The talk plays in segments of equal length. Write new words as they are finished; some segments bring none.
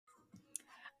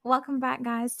Welcome back,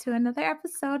 guys, to another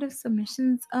episode of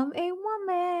Submissions of a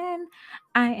Woman.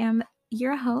 I am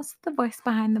your host, the voice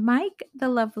behind the mic, the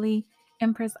lovely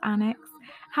Empress Onyx.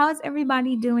 How is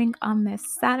everybody doing on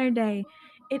this Saturday?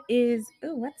 It is,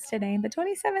 what's today? The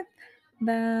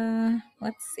 27th?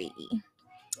 Let's see.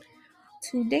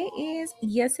 Today is,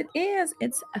 yes, it is.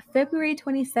 It's February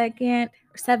 22nd,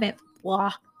 7th.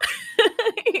 Blah.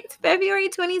 It's February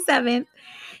 27th.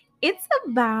 It's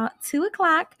about 2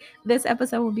 o'clock. This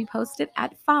episode will be posted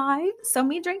at 5. So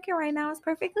me drinking right now is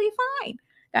perfectly fine.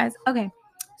 Guys, okay.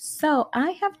 So I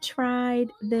have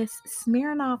tried this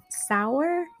Smirnoff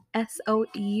Sour, Sours.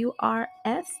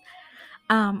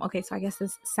 Okay, so I guess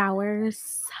this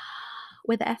sours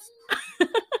with S.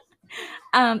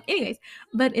 Anyways,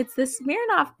 but it's the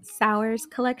Smirnoff Sours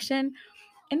collection,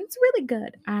 and it's really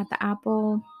good. I had the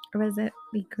apple, or was it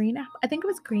the green apple? I think it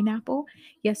was green apple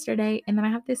yesterday, and then I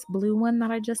have this blue one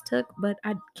that I just took, but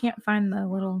I can't find the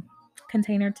little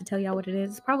container to tell y'all what it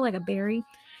is. It's probably like a berry.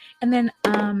 And then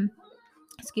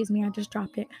excuse me, I just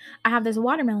dropped it. I have this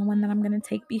watermelon one that I'm going to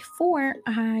take before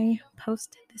I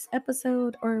post this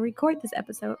episode or record this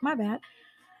episode. My bad.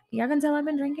 Y'all can tell I've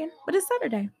been drinking, but it's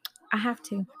Saturday. I have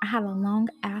to. I had a long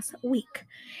ass week.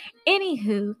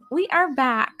 Anywho, we are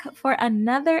back for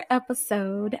another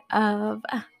episode of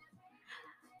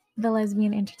The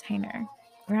Lesbian Entertainer,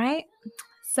 right?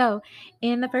 So,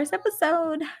 in the first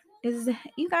episode, is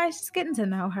you guys just getting to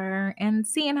know her and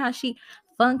seeing how she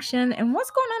functions and what's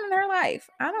going on in her life.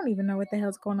 I don't even know what the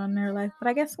hell's going on in her life, but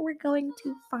I guess we're going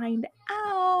to find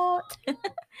out.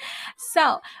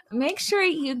 So make sure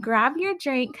you grab your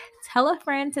drink, tell a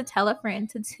friend to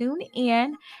tune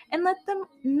in, and let them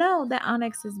know that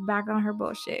Onyx is back on her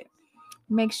bullshit.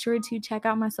 Make sure to check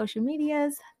out my social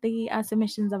medias. The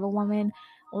Submissions of a Woman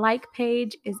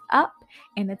page is up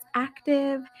and it's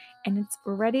active and it's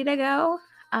ready to go.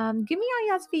 Give me all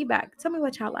y'all's feedback. Tell me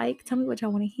what y'all like. Tell me what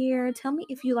y'all want to hear. Tell me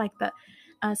if you like the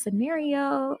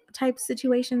scenario type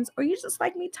situations or you just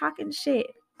like me talking shit.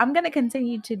 I'm going to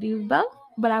continue to do both,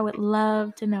 but I would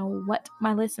love to know what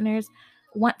my listeners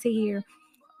want to hear.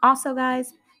 Also,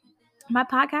 guys, my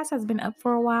podcast has been up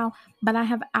for a while, but I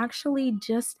have actually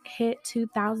just hit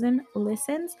 2,000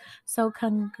 listens. So,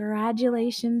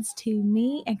 congratulations to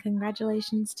me and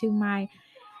congratulations to my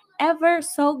ever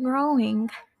so growing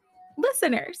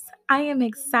listeners. I am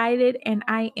excited and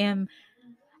I am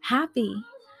happy.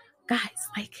 Guys,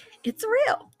 like, it's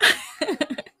real.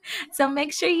 So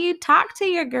make sure you talk to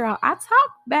your girl. I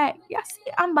talk back. Y'all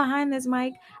see, I'm behind this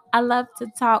mic. I love to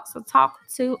talk. So talk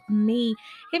to me.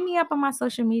 Hit me up on my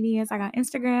social medias. I got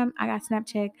Instagram. I got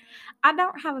Snapchat. I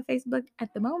don't have a Facebook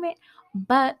at the moment,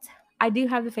 but I do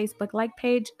have the Facebook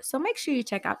page. So make sure you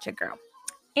check out your girl.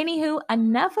 Anywho,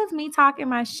 enough of me talking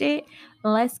my shit.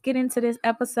 Let's get into this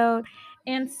episode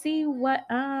and see what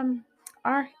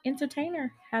our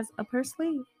entertainer has up her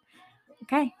sleeve.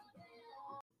 Okay.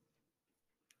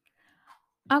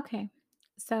 Okay,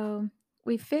 so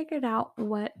we figured out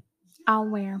what I'll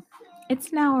wear.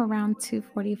 It's now around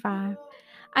 2:45.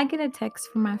 I get a text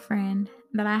from my friend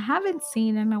that I haven't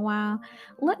seen in a while,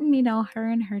 letting me know her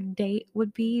and her date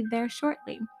would be there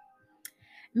shortly.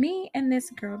 Me and this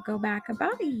girl go back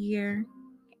about a year,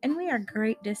 and we are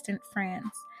great distant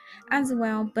friends as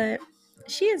well, but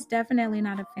she is definitely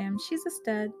not a femme. She's a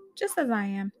stud, just as I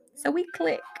am. So we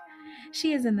click.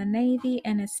 She is in the Navy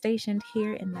and is stationed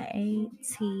here in the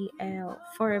ATL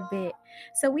for a bit.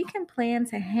 So we can plan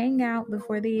to hang out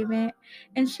before the event,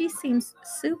 and she seems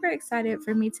super excited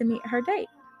for me to meet her date,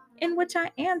 in which I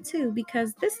am too,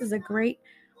 because this is a great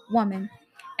woman,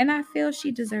 and I feel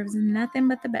she deserves nothing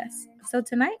but the best. So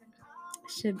tonight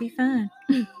should be fun.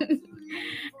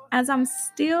 As I'm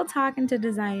still talking to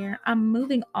Desire, I'm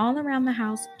moving all around the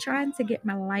house trying to get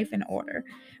my life in order.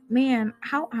 Man,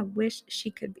 how I wish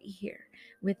she could be here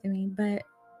with me, but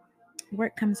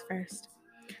work comes first.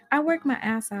 I work my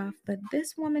ass off, but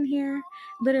this woman here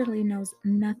literally knows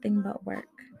nothing but work.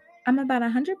 I'm about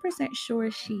 100% sure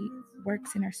she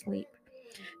works in her sleep.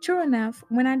 True enough,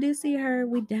 when I do see her,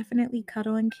 we definitely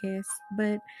cuddle and kiss,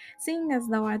 but seeing as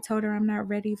though I told her I'm not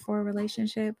ready for a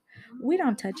relationship, we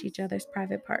don't touch each other's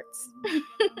private parts.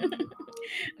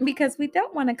 Because we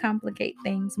don't want to complicate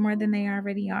things more than they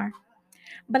already are.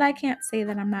 But I can't say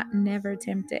that I'm not never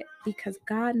tempted because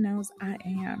God knows I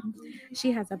am.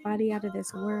 She has a body out of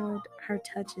this world. Her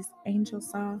touch is angel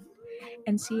soft,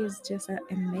 and she is just an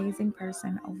amazing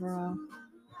person overall.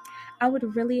 I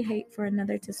would really hate for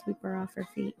another to sweep her off her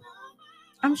feet.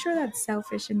 I'm sure that's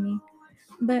selfish in me,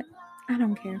 but I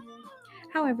don't care.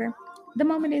 However, the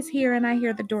moment is here and I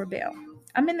hear the doorbell.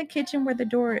 I'm in the kitchen where the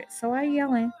door is, so I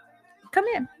yell in, "Come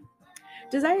in."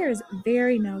 Desire is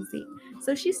very nosy,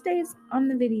 so she stays on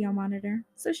the video monitor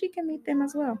so she can meet them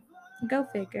as well. Go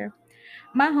figure.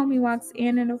 My homie walks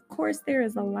in, and of course, there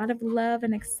is a lot of love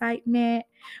and excitement.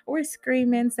 We're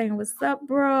screaming, saying, "What's up,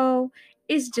 bro?"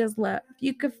 It's just love.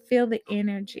 You could feel the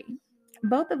energy.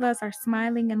 Both of us are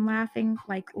smiling and laughing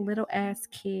like little ass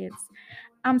kids.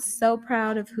 I'm so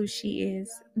proud of who she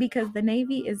is because the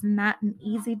Navy is not an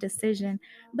easy decision,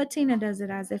 but Tina does it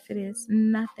as if it is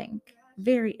nothing,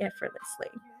 very effortlessly.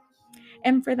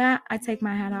 And for that, I take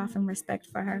my hat off in respect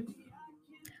for her.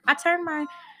 I turn my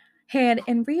head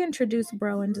and reintroduce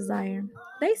Bro and Desire.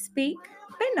 They speak,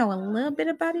 they know a little bit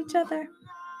about each other,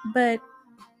 but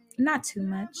not too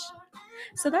much.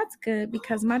 So that's good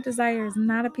because my Desire is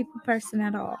not a people person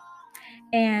at all.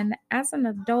 And as an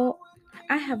adult,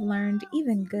 I have learned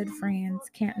even good friends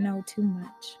can't know too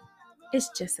much. It's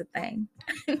just a thing.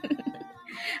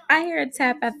 I hear a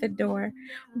tap at the door,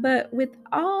 but with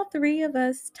all three of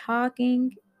us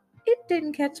talking, it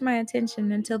didn't catch my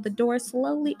attention until the door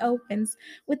slowly opens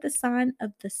with the sign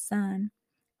of the sun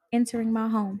entering my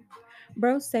home.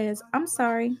 Bro says, "I'm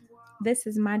sorry, this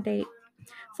is my date."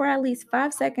 For at least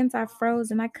 5 seconds, I froze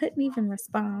and I couldn't even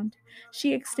respond.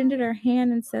 She extended her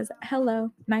hand and says,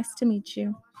 "Hello, nice to meet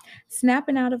you."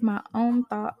 Snapping out of my own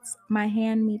thoughts, my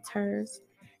hand meets hers,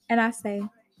 and I say,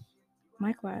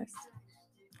 "Likewise."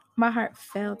 My heart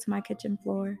fell to my kitchen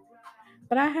floor,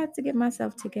 but I had to get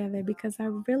myself together because I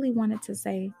really wanted to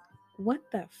say, "What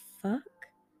the fuck?"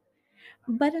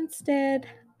 But instead,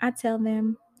 I tell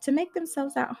them to make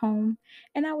themselves at home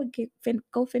and I would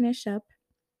go finish up.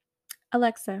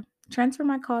 "Alexa, transfer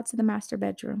my call to the master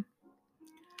bedroom."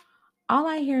 All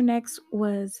I hear next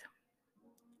was,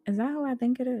 "Is that who I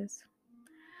think it is?"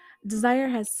 Desire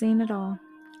has seen it all.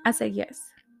 I said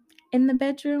yes. In the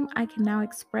bedroom, I can now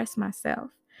express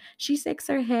myself. She shakes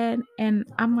her head,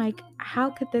 and I'm like,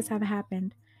 how could this have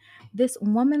happened? This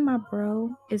woman my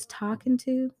bro is talking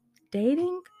to,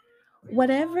 dating,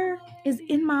 whatever, is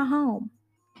in my home.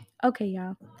 Okay,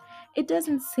 y'all. It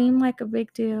doesn't seem like a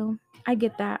big deal. I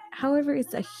get that. However,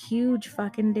 it's a huge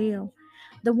fucking deal.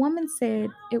 The woman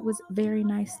said it was very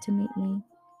nice to meet me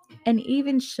and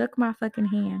even shook my fucking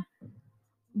hand.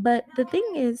 But the thing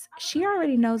is, she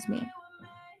already knows me.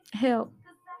 Hell,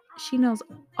 she knows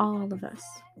all of us.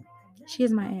 She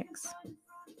is my ex.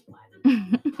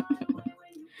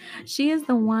 She is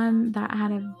the one that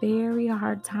had a very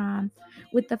hard time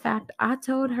with the fact I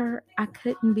told her I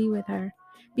couldn't be with her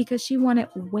because she wanted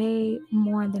way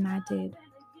more than I did.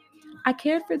 I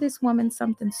cared for this woman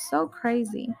something so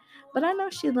crazy, but I know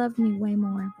she loved me way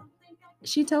more.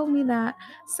 She told me that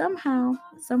somehow,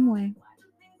 some way,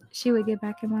 she would get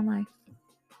back in my life.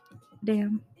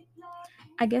 Damn.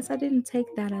 I guess I didn't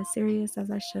take that as serious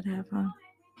as I should have, huh?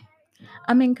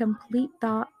 I'm in complete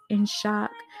thought and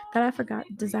shock that I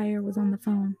forgot Desire was on the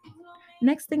phone.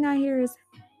 Next thing I hear is,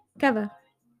 "Keva,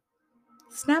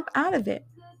 snap out of it.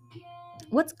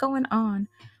 What's going on?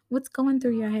 What's going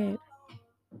through your head?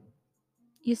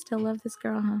 You still love this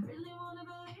girl, huh?"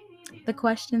 The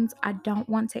questions I don't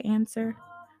want to answer,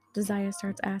 Desire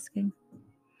starts asking.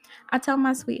 I tell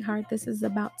my sweetheart this is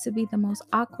about to be the most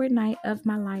awkward night of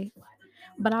my life,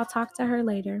 but I'll talk to her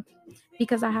later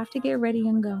because I have to get ready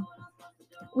and go.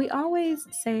 We always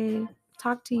say,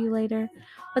 "Talk to you later,"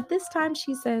 but this time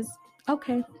she says,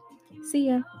 "Okay, see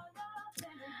ya."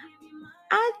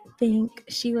 I think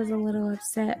she was a little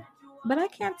upset, but I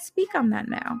can't speak on that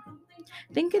now.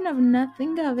 Thinking of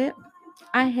nothing of it,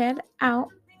 I head out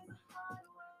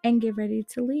and get ready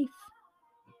to leave.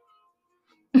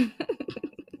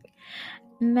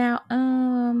 Now,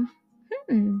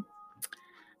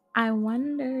 I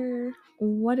wonder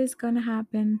what is going to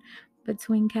happen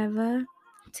between Keva,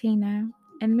 Tina,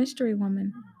 and Mystery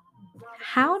Woman.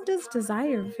 How does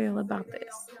Desire feel about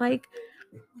this? Like,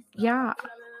 yeah,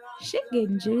 shit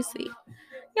getting juicy.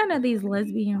 Y'all know these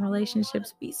lesbian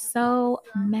relationships be so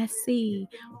messy,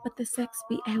 but the sex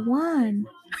be A1.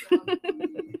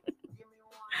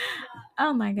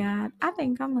 Oh my god, I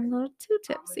think I'm a little too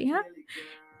tipsy, huh?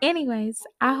 Anyways,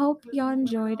 I hope y'all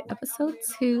enjoyed episode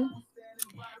 2.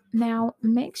 Now,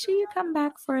 make sure you come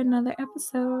back for another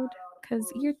episode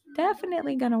because you're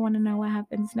definitely going to want to know what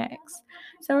happens next.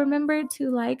 So remember to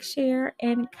like, share,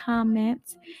 and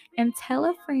comment, and tell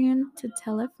a friend to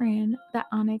tell a friend that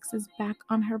Onyx is back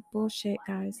on her bullshit,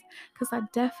 guys, because I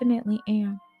definitely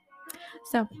am.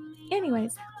 So,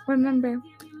 anyways, remember,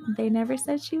 they never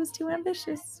said she was too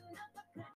ambitious.